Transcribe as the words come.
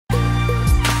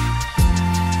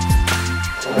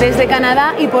Desde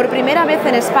Canadá y por primera vez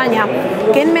en España,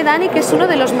 Ken Medanić es uno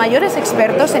de los mayores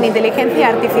expertos en inteligencia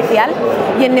artificial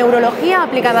y en neurología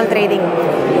aplicada al trading.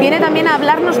 Viene también a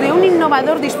hablarnos de un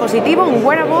innovador dispositivo, un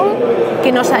wearable,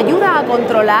 que nos ayuda a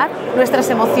controlar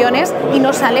nuestras emociones y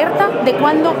nos alerta de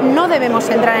cuándo no debemos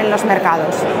entrar en los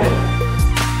mercados.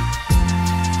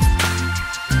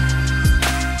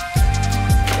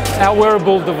 Our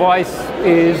wearable device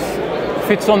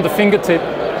fits on the fingertip,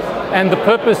 and the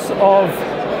purpose of,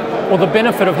 or the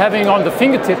benefit of having it on the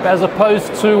fingertip as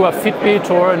opposed to a Fitbit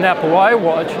or an Apple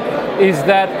iWatch is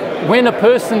that when a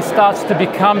person starts to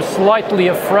become slightly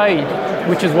afraid,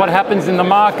 which is what happens in the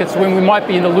markets when we might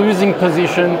be in a losing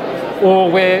position or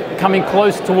we're coming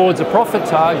close towards a profit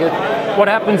target, what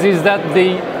happens is that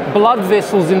the blood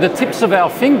vessels in the tips of our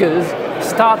fingers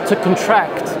start to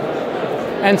contract.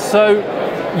 And so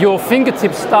your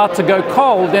fingertips start to go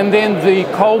cold, and then the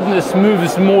coldness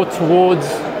moves more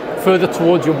further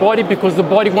towards your body, because the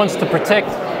body wants to protect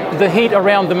the heat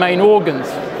around the main organs.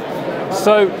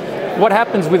 So what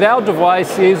happens with our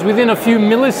device is within a few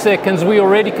milliseconds we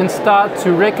already can start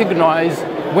to recognize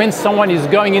when someone is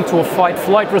going into a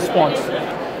fight-flight response.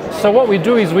 So what we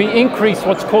do is we increase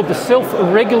what's called the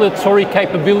self-regulatory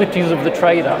capabilities of the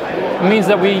trader. It means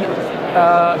that we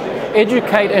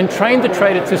educate and train the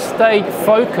trader to stay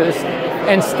focused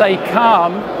and stay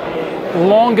calm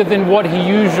longer than what he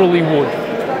usually would.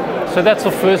 So that's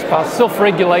the first part,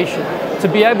 self-regulation, to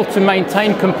be able to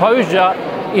maintain composure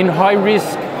in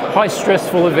high-risk,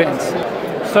 high-stressful events.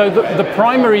 So the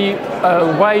primary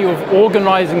way of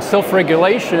organizing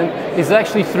self-regulation is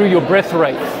actually through your breath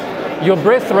rate. Your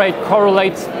breath rate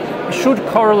should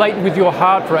correlate with your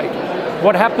heart rate.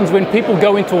 What happens when people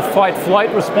go into a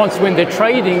fight-flight response when they're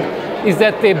trading is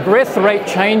that their breath rate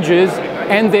changes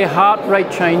and their heart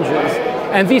rate changes.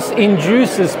 And this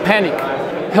induces panic.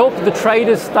 Help the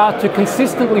traders start to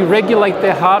consistently regulate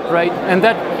their heart rate, and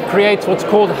that creates what's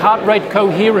called heart rate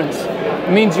coherence.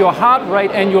 It means your heart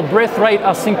rate and your breath rate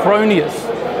are synchronous.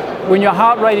 When your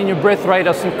heart rate and your breath rate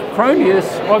are synchronous,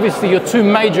 obviously your two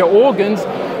major organs,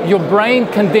 your brain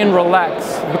can then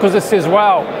relax because it says,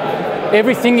 wow,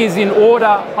 everything is in order,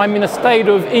 I'm in a state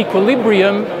of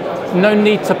equilibrium, no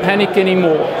need to panic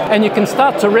anymore. And you can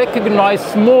start to recognize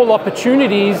small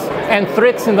opportunities and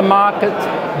threats in the market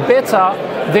better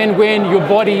than when your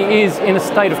body is in a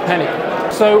state of panic.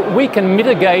 So we can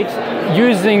mitigate,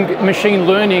 using machine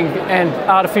learning and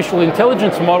artificial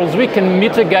intelligence models, we can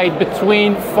mitigate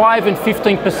between 5 and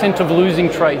 15% of losing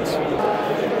trades.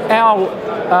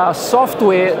 Our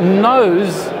software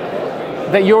knows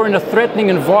that you're in a threatening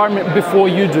environment before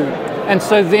you do. And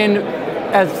so then,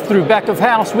 as through back of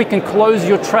house, we can close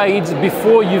your trades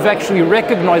before you've actually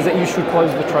recognized that you should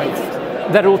close the trades.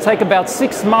 That it will take about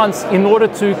 6 months in order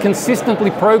to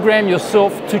consistently program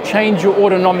yourself to change your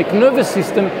autonomic nervous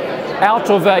system out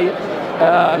of a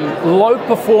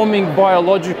low-performing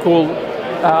biological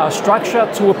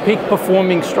structure to a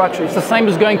peak-performing structure. It's the same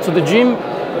as going to the gym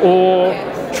or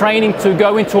training to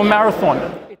go into a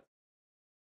marathon.